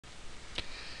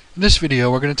In this video,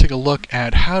 we're going to take a look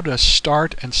at how to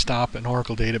start and stop an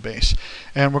Oracle database.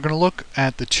 And we're going to look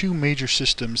at the two major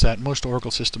systems that most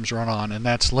Oracle systems run on, and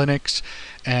that's Linux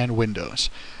and Windows.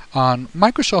 On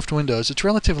Microsoft Windows, it's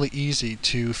relatively easy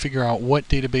to figure out what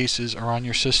databases are on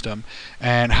your system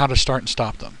and how to start and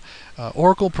stop them.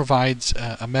 Oracle provides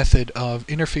a method of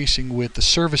interfacing with the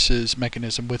services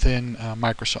mechanism within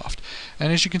Microsoft.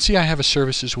 And as you can see, I have a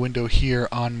services window here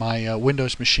on my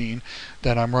Windows machine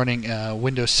that I'm running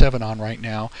Windows 7 on right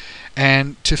now.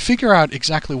 And to figure out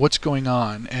exactly what's going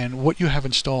on and what you have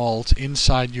installed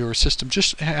inside your system,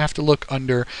 just have to look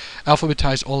under,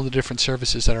 alphabetize all of the different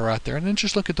services that are out there, and then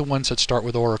just look at the ones that start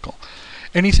with Oracle.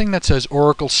 Anything that says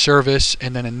Oracle Service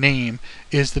and then a name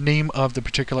is the name of the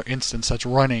particular instance that's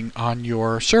running on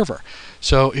your server.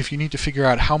 So if you need to figure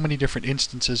out how many different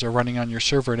instances are running on your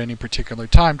server at any particular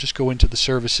time, just go into the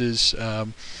services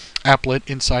applet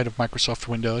inside of Microsoft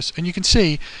Windows and you can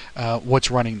see what's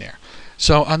running there.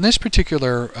 So on this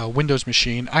particular Windows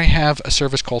machine, I have a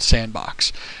service called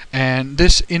Sandbox, and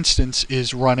this instance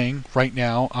is running right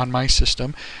now on my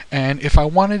system. And if I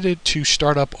wanted it to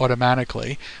start up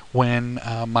automatically when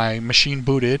my machine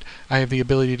booted, I have the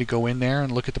ability to go in there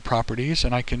and look at the properties,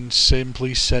 and I can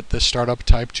simply set the startup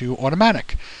type to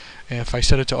automatic. If I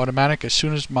set it to automatic, as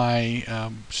soon as my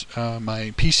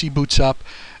my PC boots up,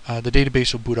 the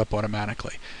database will boot up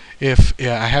automatically. If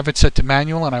I have it set to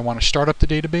manual and I want to start up the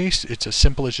database, it's as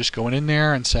simple as just going in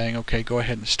there and saying, okay, go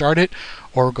ahead and start it,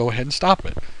 or go ahead and stop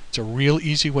it. It's a real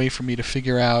easy way for me to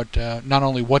figure out not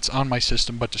only what's on my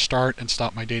system, but to start and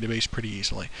stop my database pretty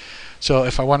easily. So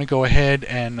if I want to go ahead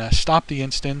and stop the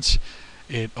instance,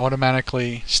 it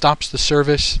automatically stops the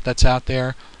service that's out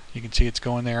there. You can see it's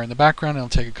going there in the background. It'll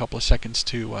take a couple of seconds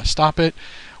to stop it.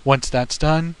 Once that's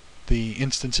done, the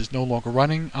instance is no longer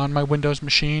running on my Windows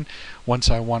machine. Once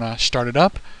I want to start it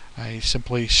up, I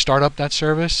simply start up that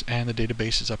service and the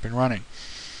database is up and running.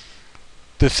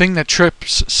 The thing that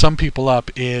trips some people up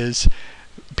is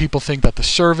people think that the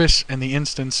service and the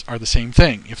instance are the same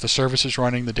thing. If the service is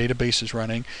running, the database is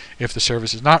running. If the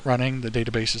service is not running, the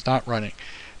database is not running.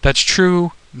 That's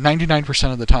true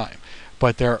 99% of the time,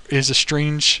 but there is a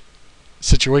strange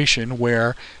situation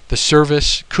where the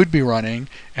service could be running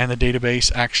and the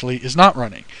database actually is not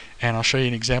running. And I'll show you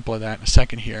an example of that in a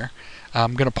second here.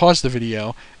 I'm going to pause the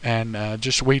video and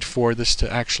just wait for this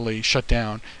to actually shut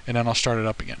down, and then I'll start it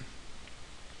up again.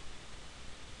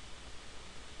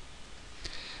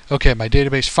 Okay, my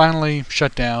database finally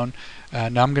shut down.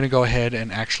 Now I'm going to go ahead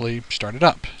and actually start it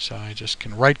up. So I just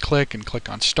can right click and click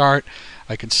on start.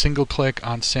 I can single click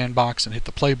on Sandbox and hit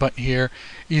the play button here.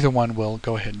 Either one will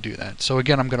go ahead and do that. So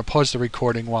again, I'm going to pause the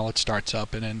recording while it starts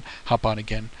up and then hop on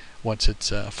again once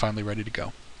it's finally ready to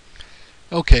go.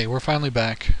 Okay, we're finally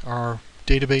back. Our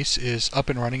database is up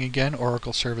and running again,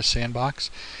 Oracle Service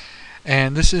Sandbox.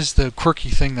 And this is the quirky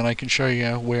thing that I can show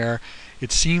you where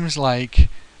it seems like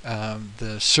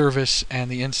the service and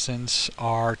the instance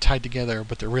are tied together,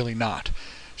 but they're really not.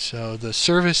 So the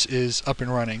service is up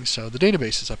and running, so the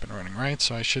database is up and running, right?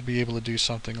 So I should be able to do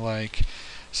something like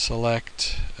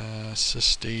select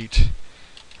sysdate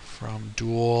from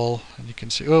dual, and you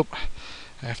can see, oh,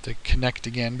 I have to connect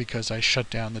again because I shut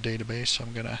down the database. So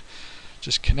I'm going to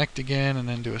just connect again and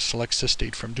then do a select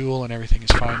sysdate from dual, and everything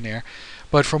is fine there.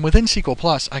 But from within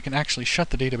SQL+, I can actually shut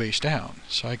the database down.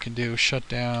 So I can do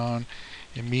shutdown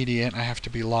immediate. I have to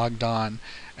be logged on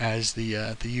as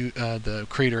the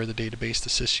creator of the database, the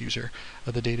sys user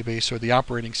of the database, or the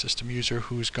operating system user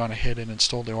who's gone ahead and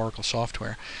installed the Oracle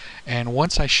software. And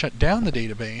once I shut down the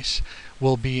database,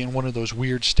 we'll be in one of those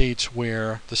weird states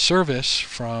where the service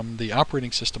from the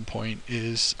operating system point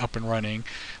is up and running,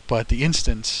 but the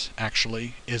instance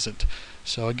actually isn't.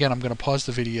 So again, I'm going to pause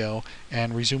the video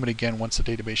and resume it again once the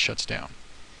database shuts down.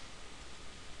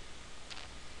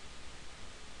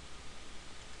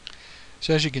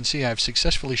 So as you can see, I've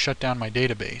successfully shut down my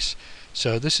database.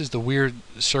 So this is the weird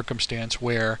circumstance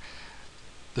where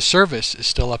the service is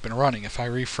still up and running. If I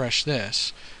refresh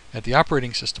this, at the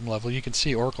operating system level, you can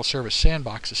see Oracle Service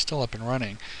Sandbox is still up and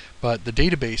running, but the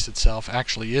database itself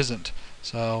actually isn't.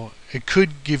 So it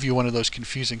could give you one of those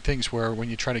confusing things where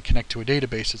when you try to connect to a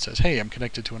database, it says, hey, I'm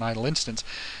connected to an idle instance.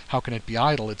 How can it be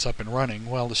idle? It's up and running.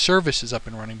 Well, the service is up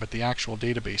and running, but the actual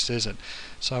database isn't.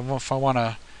 So if I want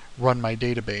to run my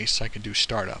database, I can do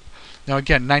startup. Now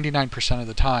again, 99% of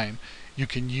the time you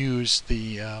can use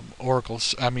the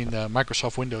the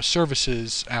Microsoft Windows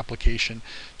Services application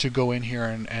to go in here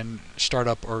and start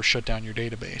up or shut down your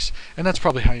database. And that's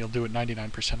probably how you'll do it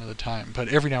 99% of the time. But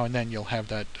every now and then you'll have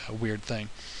that weird thing.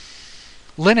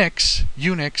 Linux,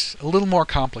 Unix, a little more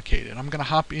complicated. I'm going to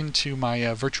hop into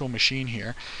my virtual machine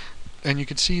here. And you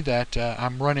can see that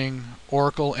I'm running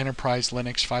Oracle Enterprise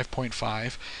Linux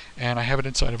 5.5, and I have it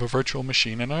inside of a virtual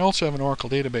machine, and I also have an Oracle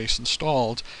database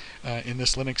installed in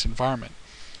this Linux environment.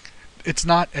 It's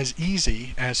not as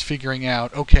easy as figuring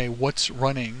out, okay, what's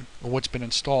running or what's been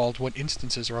installed, what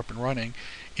instances are up and running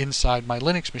inside my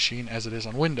Linux machine as it is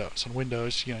on Windows. On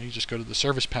Windows, you just go to the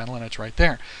service panel and it's right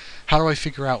there. How do I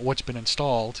figure out what's been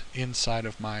installed inside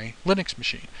of my Linux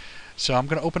machine? So I'm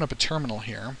going to open up a terminal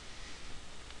here,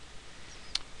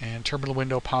 and terminal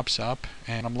window pops up,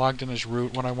 and I'm logged in as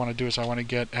root. What I want to do is I want to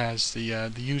get as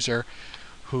the user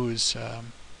who's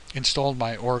installed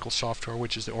my Oracle software,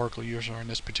 which is the Oracle user in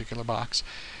this particular box.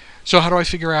 So how do I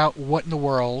figure out what in the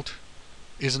world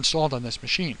is installed on this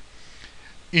machine?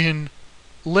 In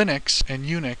Linux and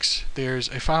Unix, there's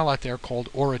a file out there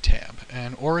called Oratab,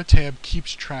 and Oratab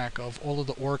keeps track of all of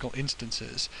the Oracle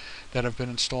instances that have been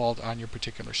installed on your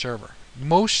particular server.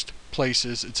 Most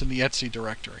places it's in the etc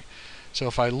directory. So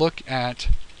if I look at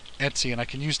etc, and I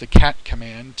can use the cat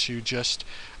command to just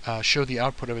show the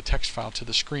output of a text file to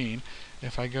the screen.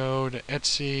 If I go to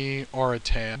etc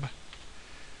Oratab,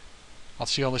 I'll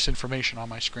see all this information on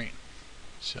my screen.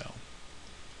 So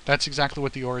that's exactly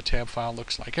what the Oratab file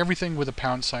looks like. Everything with a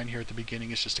pound sign here at the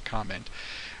beginning is just a comment.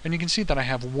 And you can see that I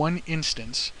have one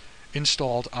instance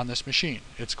installed on this machine.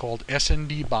 It's called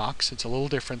SNDBox. It's a little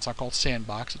different. It's not called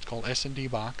Sandbox. It's called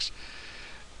SNDBox.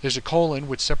 There's a colon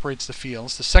which separates the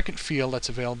fields. The second field that's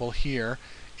available here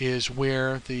is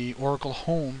where the Oracle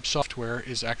Home software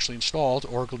is actually installed,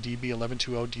 Oracle DB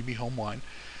 11.2.0 DB Home 1.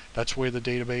 That's where the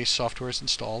database software is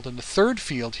installed. And the third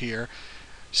field here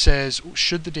says,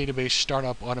 should the database start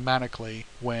up automatically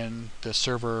when the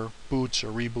server boots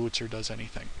or reboots or does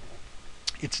anything.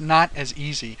 It's not as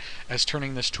easy as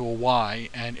turning this to a Y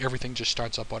and everything just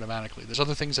starts up automatically. There's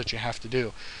other things that you have to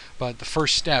do, but the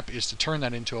first step is to turn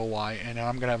that into a Y, and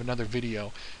I'm going to have another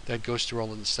video that goes through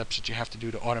all of the steps that you have to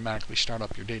do to automatically start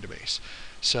up your database.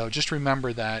 So just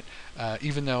remember that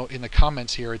even though in the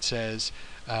comments here it says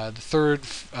the third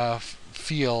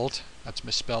field, that's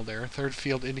misspelled there, third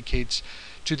field indicates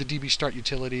to the DB Start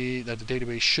utility that the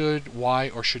database should, Y,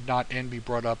 or should not N be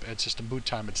brought up at system boot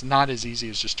time. It's not as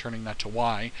easy as just turning that to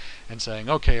Y and saying,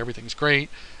 okay, everything's great,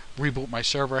 reboot my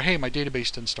server, hey, my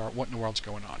database didn't start, what in the world's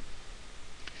going on?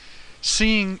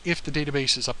 Seeing if the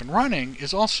database is up and running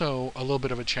is also a little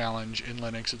bit of a challenge in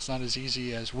Linux. It's not as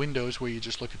easy as Windows, where you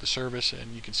just look at the service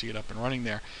and you can see it up and running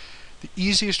there. The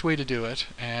easiest way to do it,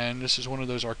 and this is one of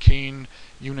those arcane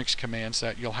Unix commands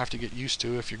that you'll have to get used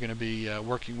to if you're going to be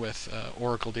working with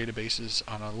Oracle databases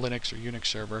on a Linux or Unix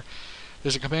server,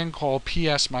 there's a command called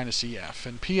ps-ef,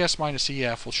 and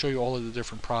ps-ef will show you all of the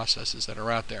different processes that are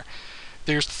out there.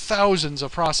 There's thousands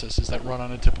of processes that run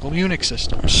on a typical Unix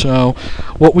system. So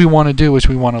what we want to do is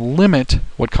we want to limit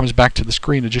what comes back to the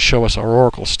screen to just show us our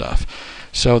Oracle stuff.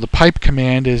 So the pipe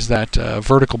command is that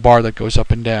vertical bar that goes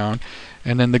up and down.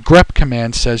 And then the grep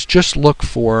command says just look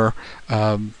for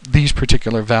these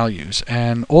particular values.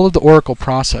 And all of the Oracle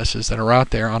processes that are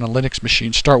out there on a Linux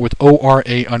machine start with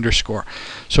ORA_.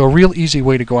 So a real easy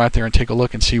way to go out there and take a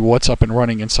look and see what's up and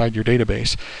running inside your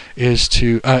database is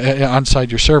to,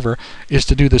 inside your server, is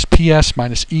to do this ps-ef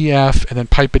and then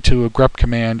pipe it to a grep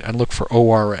command and look for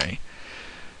ORA.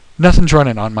 Nothing's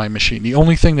running on my machine. The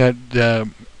only thing that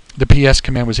the ps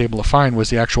command was able to find was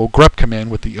the actual grep command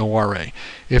with the ORA.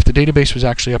 If the database was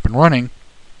actually up and running,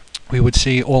 we would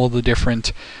see all of the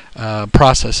different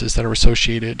processes that are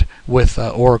associated with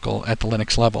Oracle at the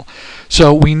Linux level.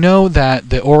 So we know that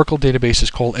the Oracle database is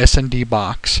called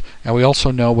SNDBox, and we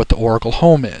also know what the Oracle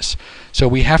Home is. So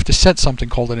we have to set something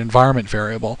called an environment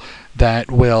variable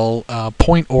that will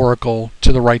point Oracle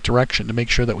to the right direction to make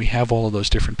sure that we have all of those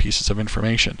different pieces of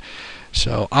information.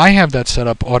 So I have that set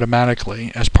up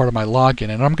automatically as part of my login,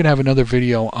 and I'm going to have another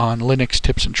video on Linux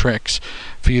tips and tricks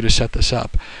for you to set this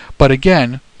up. But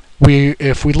again,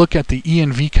 if we look at the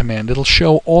env command, it'll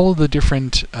show all of the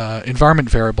different environment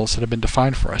variables that have been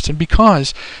defined for us. And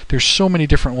because there's so many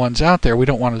different ones out there, we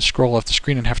don't want to scroll off the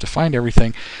screen and have to find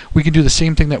everything. We can do the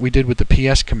same thing that we did with the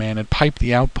ps command and pipe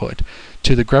the output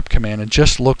to the grep command and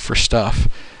just look for stuff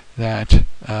that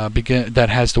that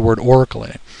has the word Oracle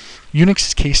in it. Unix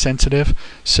is case sensitive,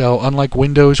 so unlike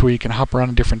Windows where you can hop around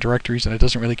in different directories and it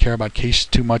doesn't really care about case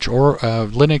too much, or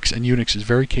Linux and Unix is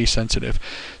very case sensitive,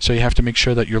 so you have to make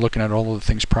sure that you're looking at all of the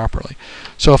things properly.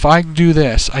 So if I do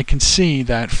this, I can see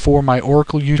that for my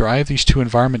Oracle user I have these two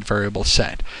environment variables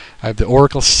set. I have the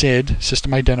Oracle SID,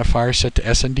 system identifier, set to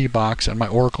SND box, and my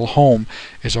Oracle Home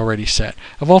is already set.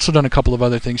 I've also done a couple of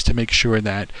other things to make sure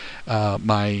that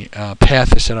my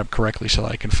path is set up correctly so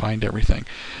that I can find everything.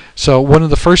 So one of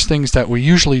the first things that we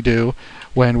usually do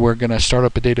when we're going to start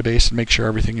up a database and make sure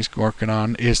everything is working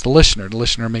on is the listener. The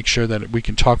listener makes sure that we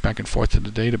can talk back and forth to the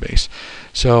database.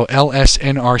 So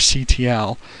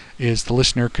LSNRCTL is the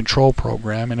listener control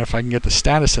program, and if I can get the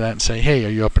status of that and say, hey, are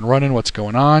you up and running, what's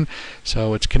going on?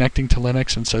 So it's connecting to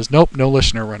Linux and says, nope, no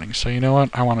listener running. So you know what,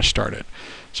 I want to start it.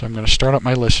 So I'm going to start up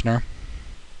my listener.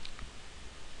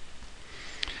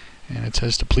 And it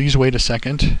says to please wait a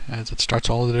second as it starts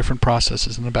all of the different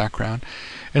processes in the background.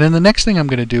 And then the next thing I'm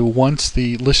going to do once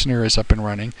the listener is up and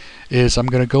running is I'm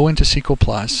going to go into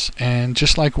SQL+, and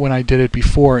just like when I did it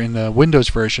before in the Windows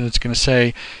version, it's going to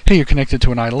say, hey, you're connected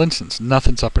to an idle instance.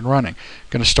 Nothing's up and running. I'm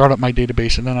going to start up my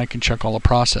database, and then I can check all the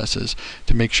processes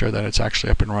to make sure that it's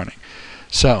actually up and running.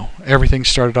 So everything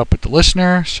started up with the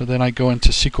listener, so then I go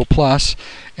into SQL+,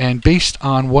 and based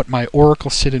on what my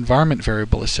Oracle SID environment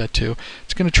variable is set to,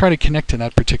 it's going to try to connect to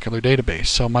that particular database.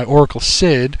 So my Oracle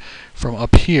SID from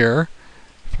up here,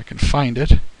 if I can find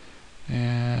it,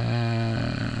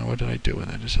 and what did I do with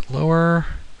it? Is it lower?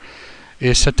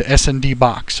 Is set to SND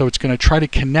box. So it's going to try to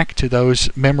connect to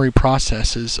those memory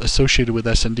processes associated with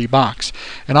SND box.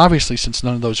 And obviously, since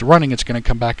none of those are running, it's going to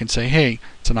come back and say, hey,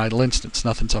 it's an idle instance,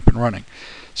 nothing's up and running.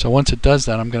 So once it does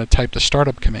that, I'm going to type the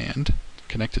startup command,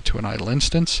 connect it to an idle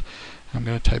instance. I'm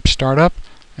going to type startup,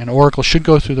 and Oracle should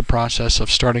go through the process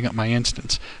of starting up my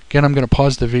instance. Again, I'm going to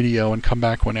pause the video and come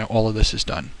back when all of this is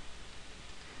done.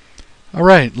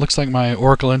 Alright, looks like my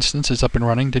Oracle instance is up and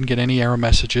running. Didn't get any error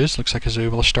messages. Looks like I was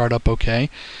able to start up okay.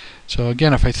 So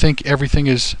again, if I think everything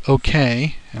is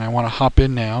okay, and I want to hop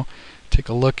in now, take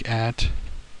a look at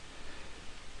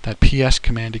that PS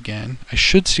command again, I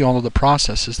should see all of the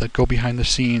processes that go behind the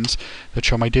scenes that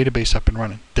show my database up and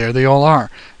running. There they all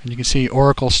are. And you can see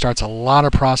Oracle starts a lot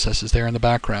of processes there in the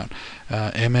background.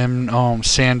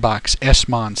 Sandbox,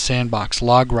 SMON, Sandbox,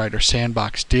 LogWriter,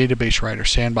 Sandbox, Database Writer,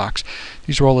 Sandbox.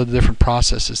 These are all of the different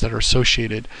processes that are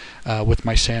associated with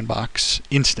my Sandbox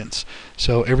instance.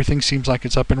 So everything seems like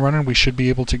it's up and running. We should be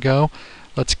able to go.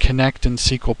 Let's connect in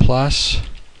SQL+.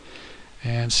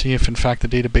 And see if in fact the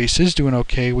database is doing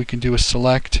okay. We can do a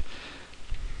select.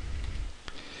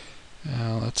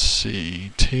 Let's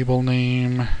see, table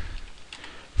name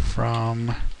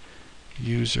from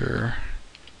user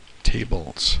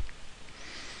tables.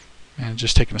 And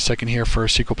just taking a second here for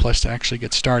SQL+ to actually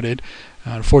get started.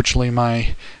 Unfortunately,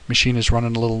 my machine is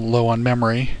running a little low on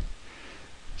memory,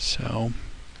 so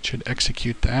it should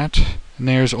execute that. And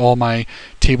there's all my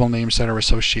table names that are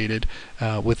associated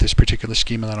with this particular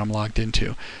schema that I'm logged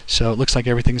into. So it looks like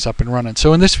everything's up and running.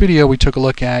 So in this video, we took a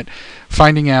look at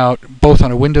finding out, both on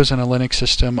a Windows and a Linux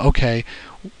system, okay,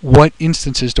 what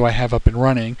instances do I have up and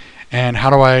running, and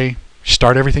how do I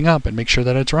start everything up and make sure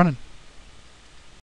that it's running.